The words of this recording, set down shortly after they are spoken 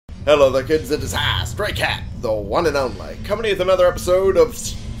Hello there, kids. It is I, Stray Cat, the one and only, coming with another episode of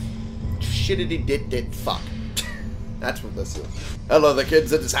Shittity Fuck. That's what this is. Hello there,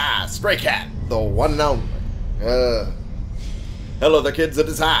 kids. It is I, Stray Cat, the one and only. Hello there, kids. It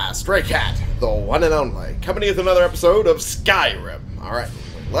is I, Stray Cat, the one and only, coming with another episode of Skyrim. Alright,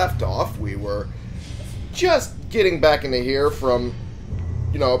 when we left off, we were just getting back into here from,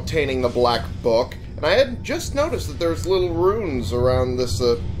 you know, obtaining the Black Book. And I had just noticed that there's little runes around this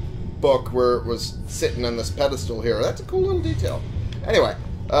book where it was sitting on this pedestal here. That's a cool little detail. Anyway,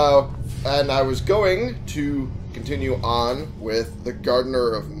 and I was going to continue on with the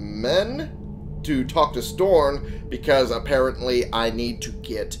Gardener of Men to talk to Storn, because apparently I need to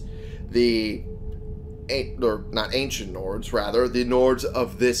get the, or not ancient Nords, rather, the Nords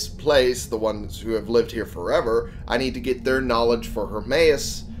of this place, the ones who have lived here forever. I need to get their knowledge for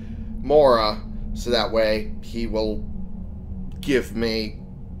Hermaeus Mora, so that way he will give me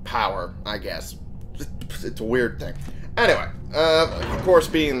power, I guess. It's a weird thing. Anyway, of course,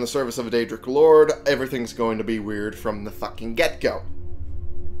 being in the service of a Daedric Lord, everything's going to be weird from the fucking get-go.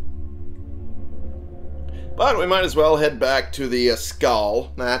 But we might as well head back to the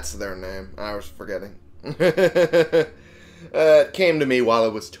Skull. That's their name. I was forgetting. It came to me while I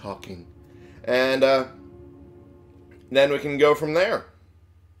was talking. And then we can go from there.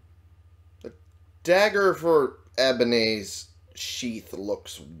 The dagger for Ebony's sheath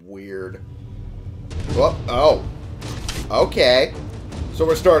looks weird. Whoop. Oh. Okay. So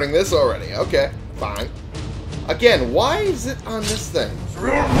we're starting this already. Okay. Fine. Again, why is it on this thing?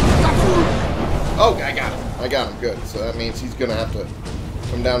 Oh, I got him. I got him. Good. So that means he's going to have to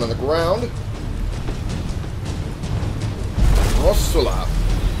come down on the ground. Rossula.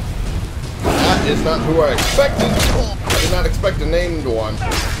 That is not who I expected. I did not expect a named one.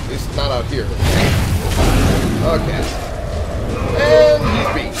 At least not out here. Okay. And he's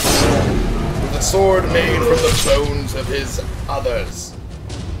beat. With a sword made from the bones of his others.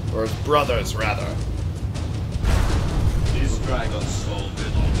 Or his brothers, rather. This dragon's soul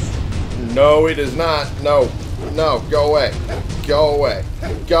belongs. No, it is not. No. No, go away. Go away.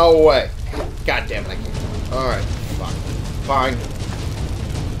 Go away. God damn it, I can't. Alright, fuck. Fine.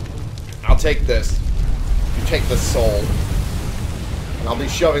 I'll take this. You take the soul. And I'll be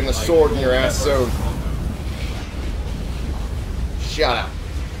shoving the sword in your ass soon. Shut up.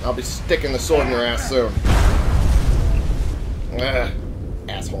 I'll be sticking the sword in your ass soon. Ugh,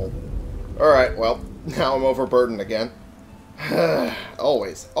 asshole. Alright, well, now I'm overburdened again.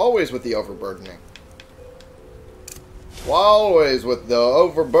 Always. Always with the overburdening. Always with the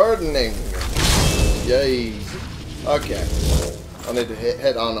overburdening. Yay. Okay. I'll need to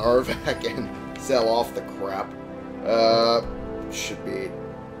head on Arvac and sell off the crap. Should be...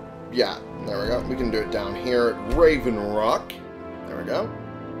 Yeah, there we go. We can do it down here at Raven Rock. There we go.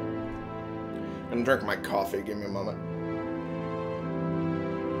 I'm gonna drink my coffee. Give me a moment.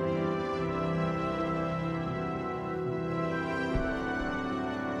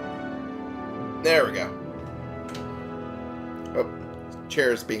 There we go. Oh, this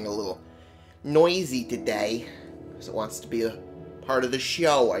chair's being a little noisy today, because it wants to be a part of the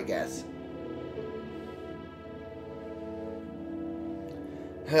show, I guess.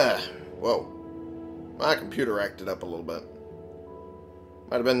 Whoa. My computer acted up a little bit.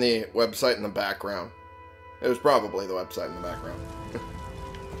 Might have been the website in the background. It was probably the website in the background.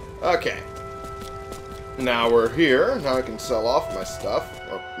 Okay. Now we're here. Now I can sell off my stuff.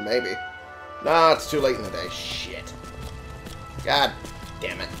 Or maybe. Nah, it's too late in the day. Shit. God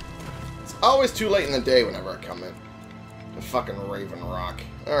damn it. It's always too late in the day whenever I come in to fucking Raven Rock.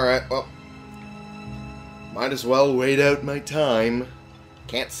 Alright, well. Might as well wait out my time.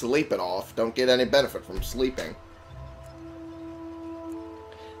 Can't sleep it off. Don't get any benefit from sleeping.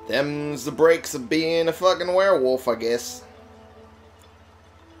 Them's the breaks of being a fucking werewolf, I guess.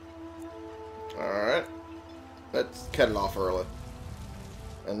 Alright. Let's cut it off early.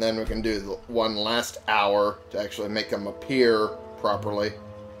 And then we can do the one last hour to actually make them appear properly.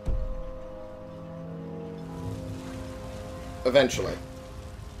 Eventually.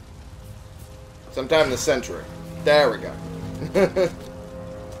 Sometime this century. There we go.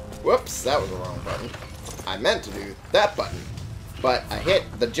 Whoops, that was the wrong button. I meant to do that button, but I hit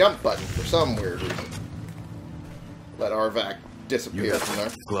the jump button for some weird reason. Let Arvac disappear from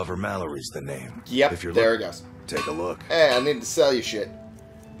there. Glover Mallory's the name. Yep, if you're there he goes. Take a look. Hey, I need to sell you shit.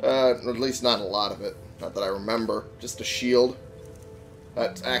 At least not a lot of it. Not that I remember. Just a shield.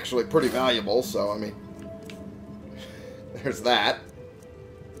 That's actually pretty valuable, so, I mean... There's that.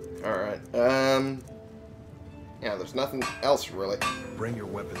 Alright, yeah, there's nothing else, really. Bring your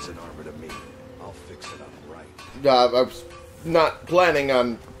weapons and armor to me. I'll fix it up right. I was not planning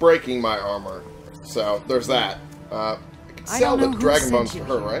on breaking my armor. So, there's that. I can sell the dragon bones to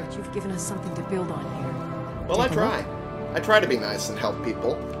her, right? But you've given us something to build on here. Well, I try. I try to be nice and help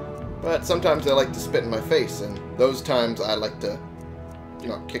people. But sometimes they like to spit in my face, and those times I like to, you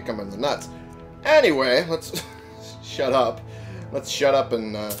know, kick them in the nuts. Anyway, let's shut up. Let's shut up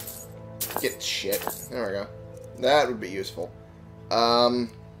and get shit. There we go. That would be useful.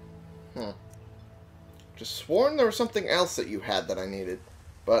 Just sworn there was something else that you had that I needed,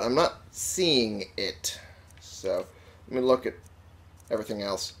 but I'm not seeing it. So let me look at everything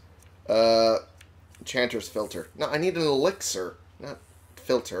else. Enchanter's filter. No, I need an elixir, not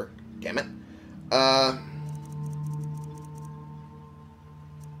filter. Damn it.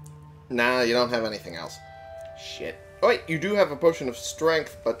 Nah, you don't have anything else. Shit. Oh, wait, you do have a potion of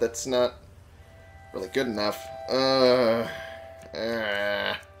strength, but that's not really good enough. I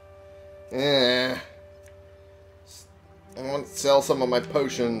want to sell some of my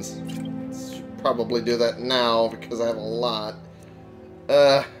potions. Should probably do that now, because I have a lot.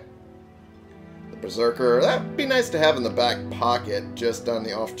 The Berserker. That would be nice to have in the back pocket, just on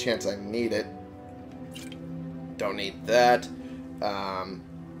the off chance I need it. Don't need that.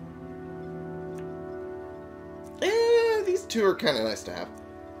 These two are kind of nice to have.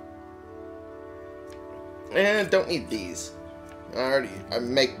 And don't need these. I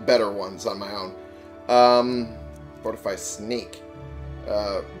make better ones on my own. Fortify Sneak.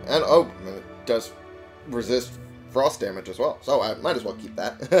 And it does resist frost damage as well. So I might as well keep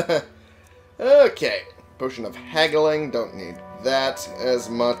that. Okay. Potion of Haggling. Don't need that as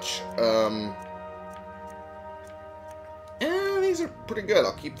much. These are pretty good.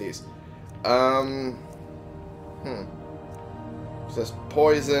 I'll keep these. Says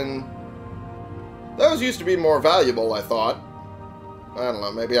poison. Those used to be more valuable, I thought. I don't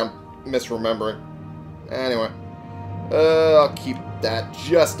know. Maybe I'm misremembering. Anyway. I'll keep that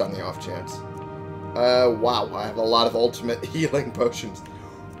just on the off chance. Wow. I have a lot of ultimate healing potions.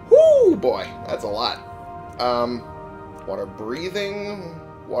 Whoo, boy. That's a lot. Water breathing.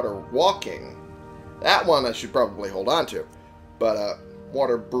 Water walking. That one I should probably hold on to. But,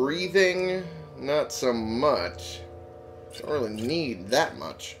 water breathing, not so much. Don't really need that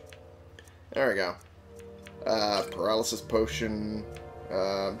much. There we go. Paralysis potion.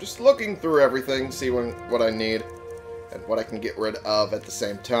 Just looking through everything, see what I need and what I can get rid of at the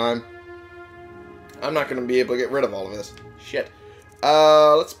same time. I'm not going to be able to get rid of all of this. Shit.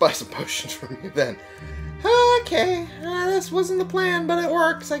 Let's buy some potions from you then. Okay, this wasn't the plan, but it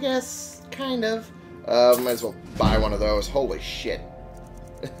works, I guess. Kind of. Might as well buy one of those. Holy shit.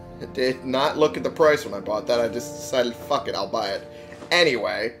 Did not look at the price when I bought that. I just decided, fuck it, I'll buy it.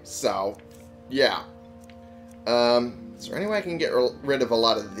 Anyway, so, yeah. Is there any way I can get rid of a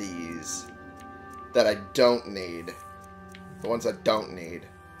lot of these that I don't need? The ones I don't need.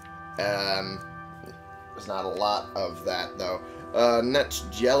 There's not a lot of that, though. Nuts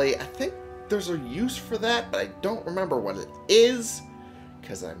jelly. I think there's a use for that, but I don't remember what it is,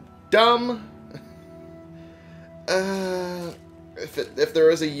 because I'm dumb. If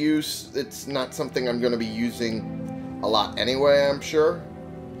there is a use, it's not something I'm going to be using a lot anyway, I'm sure.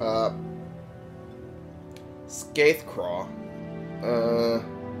 Scathecraw.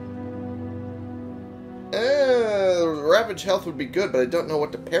 Ravage health would be good, but I don't know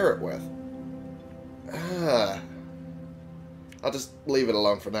what to pair it with. I'll just leave it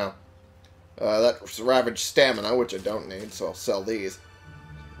alone for now. That's Ravage stamina, which I don't need, so I'll sell these.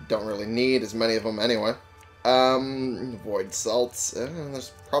 Don't really need as many of them anyway. Void salts.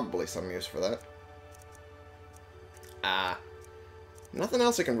 There's probably some use for that. Nothing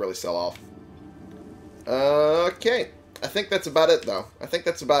else I can really sell off. Okay. I think that's about it, though. I think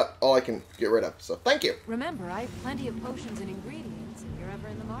that's about all I can get rid of. So, thank you. Remember, I have plenty of potions and ingredients if you're ever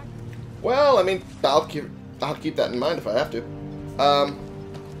in the market. Well, I mean, I'll keep that in mind if I have to.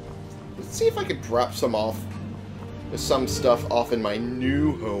 Let's see if I can drop some off. There's some stuff off in my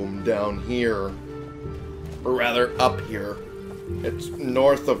new home down here. Or rather, up here. It's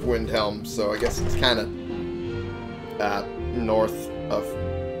north of Windhelm, so I guess it's kind of north of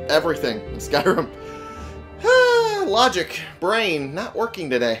everything in Skyrim. Logic, brain, not working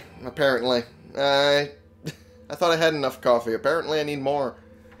today, apparently. I thought I had enough coffee. Apparently I need more.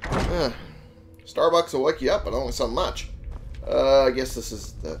 Starbucks will wake you up, but only so much. I guess this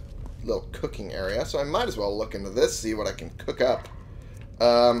is the little cooking area, so I might as well look into this, see what I can cook up.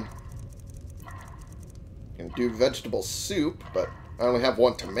 Can do vegetable soup, but I only have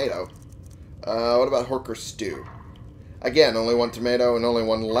one tomato. What about Horker stew? Again, only one tomato and only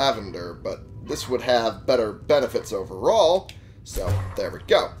one lavender, but this would have better benefits overall, so there we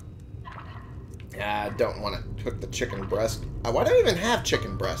go. I don't want to cook the chicken breast. Why do I even have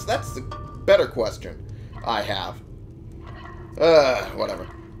chicken breast? That's the better question I have. Whatever.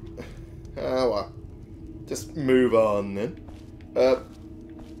 Oh, well. Just move on, then.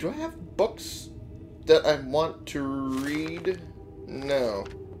 Do I have books that I want to read? No.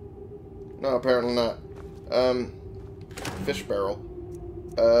 No, apparently not. Fish barrel.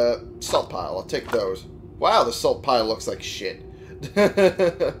 Salt pile. I'll take those. Wow, the salt pile looks like shit.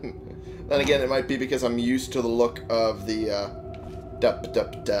 Then again, it might be because I'm used to the look of the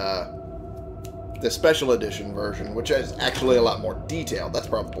special edition version, which is actually a lot more detailed. That's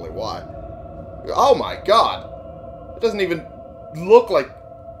probably why. Oh my god! It doesn't even look like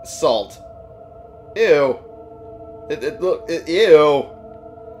salt. Ew. Ew.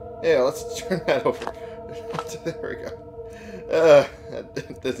 Yeah, let's turn that over. There we go.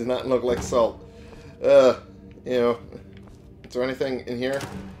 That does not look like salt. You know. Is there anything in here?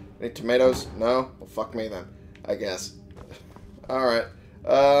 Any tomatoes? No? Well, fuck me then, I guess. Alright.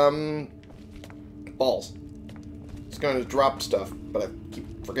 Balls. It's going to drop stuff, but I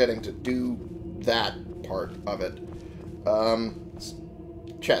keep forgetting to do that part of it.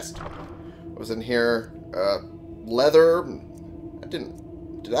 Chest. What was in here? Leather. I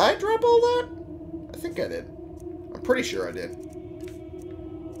didn't... Did I drop all that? I think I did. I'm pretty sure I did.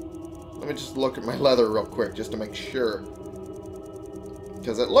 Let me just look at my leather real quick, just to make sure.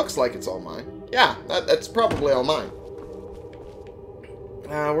 Because it looks like it's all mine. Yeah, that's probably all mine.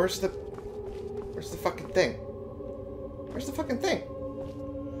 Where's the fucking thing? Where's the fucking thing?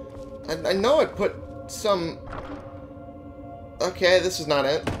 I know I put some... Okay, this is not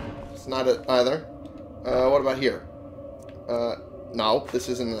it. It's not it either. What about here? No, this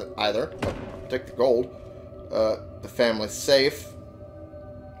isn't it either. I'll take the gold. The family safe.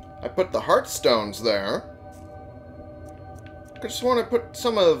 I put the heartstones there. I just want to put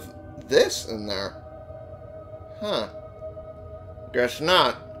some of this in there. Huh. Guess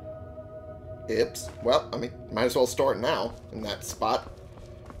not. Oops. Well, I mean, might as well store it now in that spot.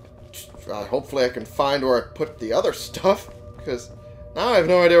 Hopefully I can find where I put the other stuff, because now I have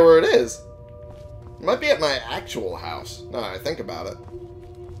no idea where it is. It might be at my actual house, now that I think about it.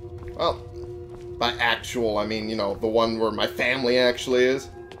 Well, by actual, I mean, you know, the one where my family actually is.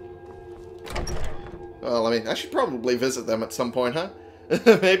 Well, I mean, I should probably visit them at some point, huh?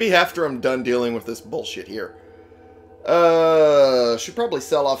 Maybe after I'm done dealing with this bullshit here. Should probably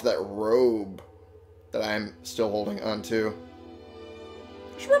sell off that robe that I'm still holding on to.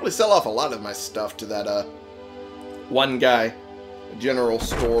 Should probably sell off a lot of my stuff to that, one guy. A general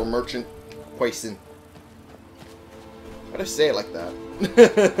store merchant. Poison. Why'd I say it like that?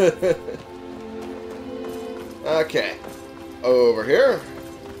 Okay. Over here.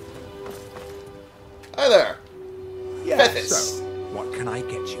 Hi there. Yes, so, what can I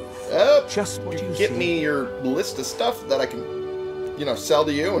get you? Just what you get see. me your list of stuff that I can, you know, sell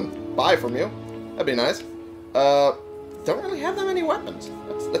to you and buy from you. That'd be nice. Don't really have that many weapons.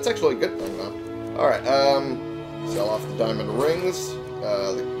 That's actually a good thing, though. Alright, sell off the diamond rings,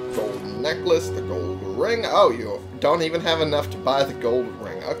 the gold necklace, the gold ring. Oh, you don't even have enough to buy the gold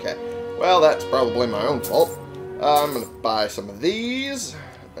ring. Okay. Well, that's probably my own fault. I'm gonna buy some of these.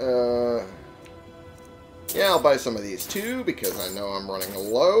 Yeah, I'll buy some of these too, because I know I'm running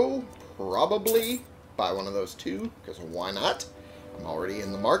low. Probably buy one of those too, because why not? I'm already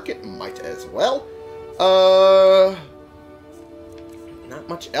in the market, might as well. Not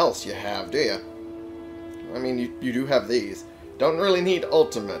much else you have, do you? I mean, you do have these. Don't really need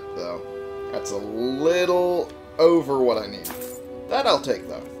ultimate, though. That's a little over what I need. That I'll take,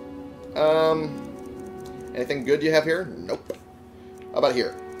 though. Anything good you have here? Nope. How about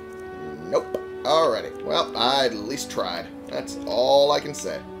here? Nope. Alrighty. Well, I at least tried. That's all I can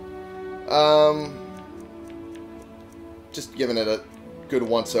say. Just giving it a good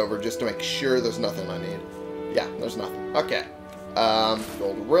once-over just to make sure there's nothing I need. Yeah, there's nothing. Okay.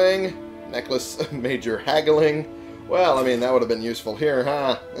 Gold ring. Necklace. Major haggling. Well, I mean, that would have been useful here,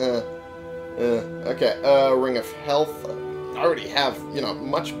 huh? Okay. Ring of health. I already have, you know,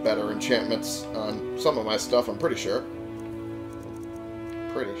 much better enchantments on some of my stuff, I'm pretty sure.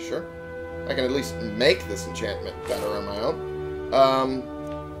 Pretty sure. I can at least make this enchantment better on my own.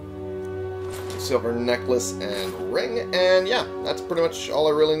 Silver necklace and ring, and yeah, that's pretty much all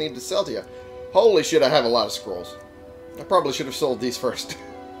I really need to sell to you. Holy shit, I have a lot of scrolls. I probably should have sold these first.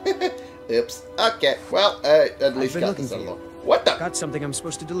 Oops. Okay, well, at least got this out of the way. What the? Got something I'm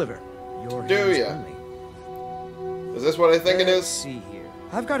supposed to deliver. Your Do hands ya? only. Is this what I think it Let's is? see here.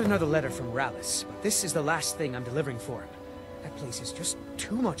 I've got another letter from Rallis, but this is the last thing I'm delivering for him. That place is just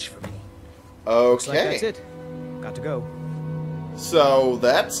too much for me. Looks like Okay. that's it. Got to go. So,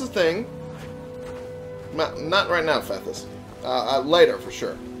 that's the thing. Not right now, Fethis. Later, for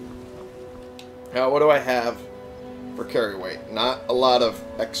sure. What do I have for carry weight? Not a lot of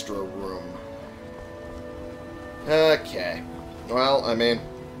extra room. Okay. Well, I mean,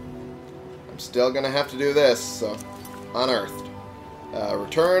 I'm still gonna have to do this, so... Unearthed.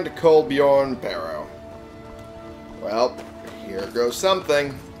 Return to Kolbjorn Barrow. Well, here goes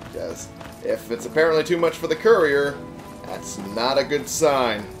something. Because if it's apparently too much for the courier, that's not a good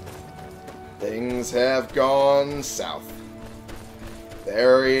sign. Things have gone south.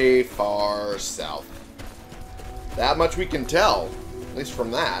 Very far south. That much we can tell. At least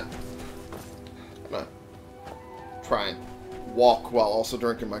from that. I'm gonna try and walk while also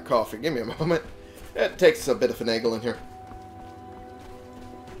drinking my coffee. Give me a moment. It takes a bit of finagling here.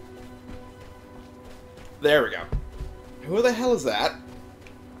 There we go. Who the hell is that?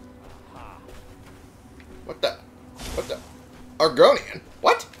 What the? Argonian?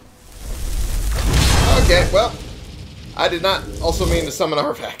 What? Okay, well, I did not also mean to summon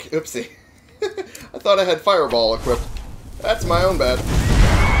Arvac. Oopsie. I thought I had Fireball equipped. That's my own bad.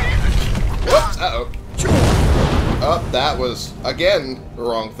 Whoops, uh-oh. Oh, that was, again, the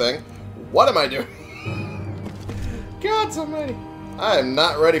wrong thing. What am I doing? God almighty. I am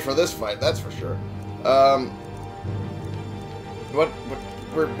not ready for this fight, that's for sure.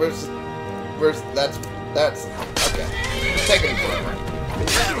 Where's, that's, okay. It's taking forever.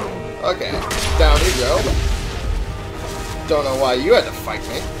 Okay, down you go. Don't know why you had to fight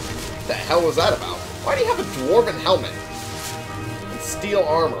me. What the hell was that about? Why do you have a dwarven helmet? And steel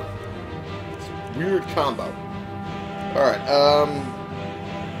armor? It's a weird combo. Alright,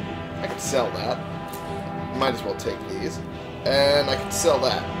 I could sell that. Might as well take these. And I could sell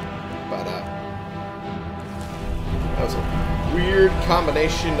that. But, that was a weird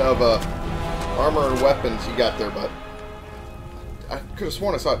combination of, armor and weapons you got there, but I could have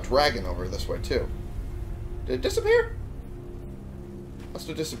sworn I saw a dragon over this way, too. Did it disappear? Must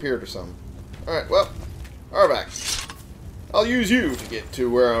have disappeared or something. Alright, well, Arvac. I'll use you to get to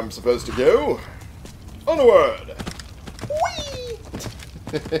where I'm supposed to go. Onward! Whee!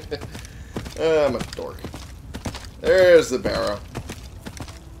 I'm a dork. There's the barrow.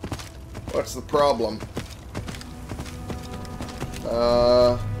 What's the problem?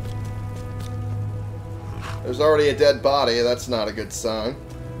 There's already a dead body. That's not a good sign.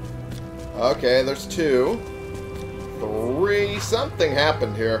 Okay, there's 2. 3. Something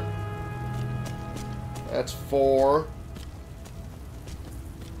happened here. That's 4.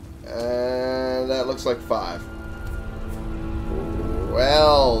 And that looks like 5.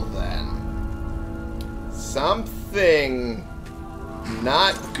 Well, then. Something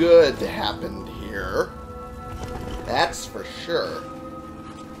not good happened here. That's for sure.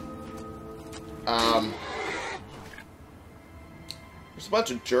 There's a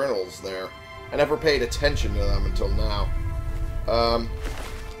bunch of journals there. I never paid attention to them until now. Well,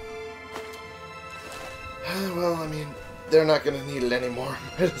 I mean, they're not gonna need it anymore.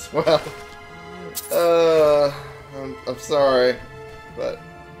 Might as well. I'm sorry, but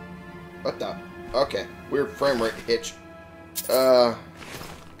what the? Okay, weird frame rate hitch.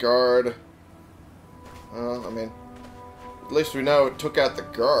 Guard. Well, I mean, at least we know it took out the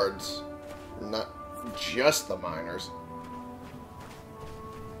guards, not just the miners.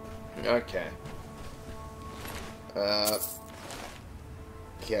 Okay.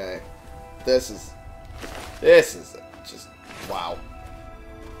 Okay. This is just wow.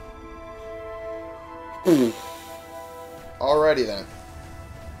 Alrighty then.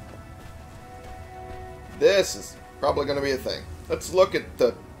 This is probably going to be a thing. Let's look at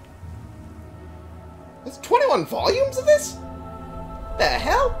the... There's 21 volumes of this? The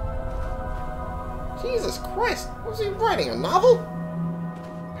hell? Jesus Christ. Was he writing a novel?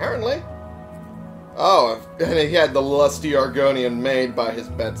 Apparently. Oh, and he had the lusty Argonian maid by his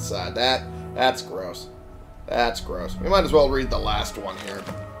bedside. That's gross. That's gross. We might as well read the last one here.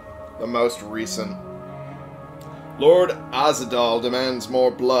 The most recent. Lord Azadal demands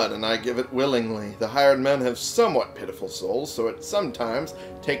more blood, and I give it willingly. The hired men have somewhat pitiful souls, so it sometimes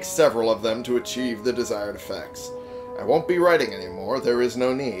takes several of them to achieve the desired effects. I won't be writing anymore. There is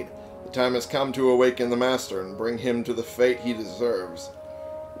no need. The time has come to awaken the Master and bring him to the fate he deserves.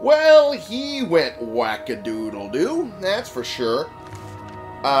 Well, he went whack-a-doodle-doo, that's for sure.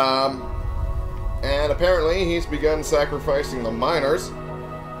 And apparently he's begun sacrificing the miners.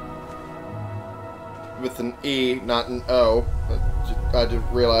 With an E, not an O. I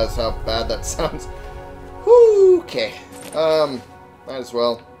didn't realize how bad that sounds. Whew, okay. Might as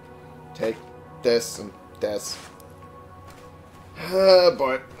well take this and this. Oh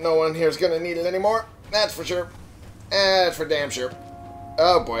boy, no one here's gonna need it anymore. That's for sure. That's for damn sure.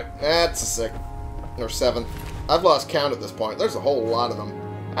 Oh boy, that's a sick. Or 7th. I've lost count at this point. There's a whole lot of them.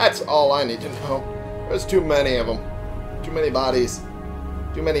 That's all I need to know. There's too many of them. Too many bodies.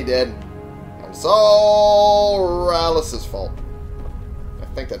 Too many dead. And it's all Rallis's fault. I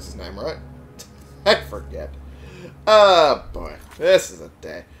think that's his name, right? I forget. Oh, boy. This is a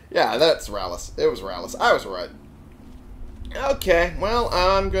day. Yeah, that's Rallis. It was Rallis. I was right. Okay, well,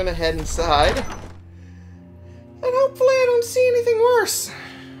 I'm gonna head inside. And hopefully I don't see anything worse.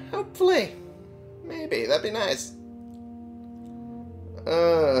 Hopefully. Maybe. That'd be nice.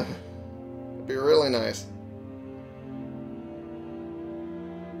 It'd be really nice.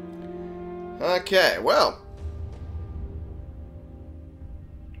 Okay, well.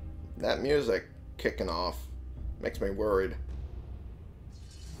 That music kicking off makes me worried.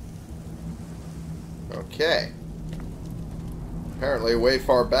 Okay. Apparently way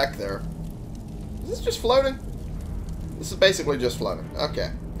far back there. Is this just floating? This is basically just floating.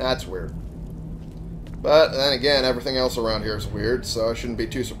 Okay, that's weird. But then again, everything else around here is weird, so I shouldn't be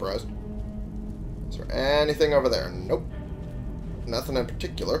too surprised. Is there anything over there? Nope. Nothing in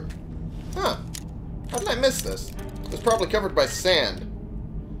particular. Huh. How did I miss this? It's probably covered by sand.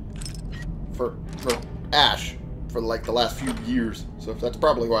 For ash. For like the last few years. So that's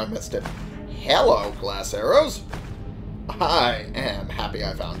probably why I missed it. Hello, glass arrows. I am happy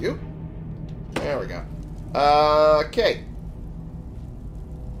I found you. There we go. Okay.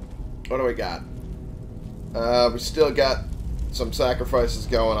 What do we got? We still got some sacrifices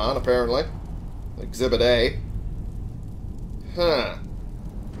going on, apparently. Exhibit A. Huh.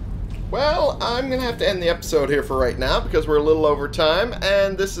 Well, I'm going to have to end the episode here for right now because we're a little over time,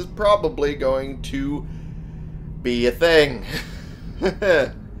 and this is probably going to be a thing.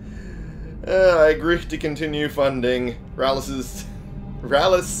 I agreed to continue funding Rallis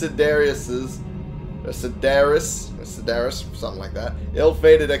Sedaris, something like that,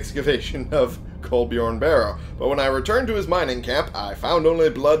 ill-fated excavation of Kolbjorn Barrow. But when I returned to his mining camp, I found only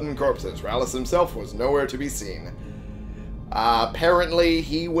blood and corpses. Rallis himself was nowhere to be seen. Apparently,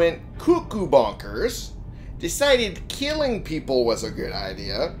 he went cuckoo bonkers, decided killing people was a good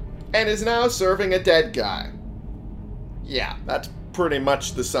idea, and is now serving a dead guy. Yeah, that's pretty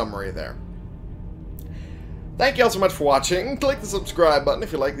much the summary there. Thank you all so much for watching. Click the subscribe button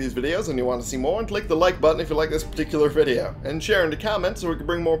if you like these videos and you want to see more, and click the like button if you like this particular video. And share in the comments so we can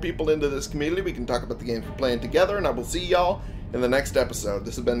bring more people into this community. We can talk about the games we're playing together, and I will see y'all in the next episode.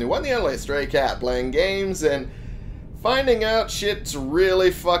 This has been the one and only Stray Cat, playing games and finding out shit's really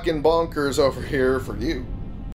fucking bonkers over here for you.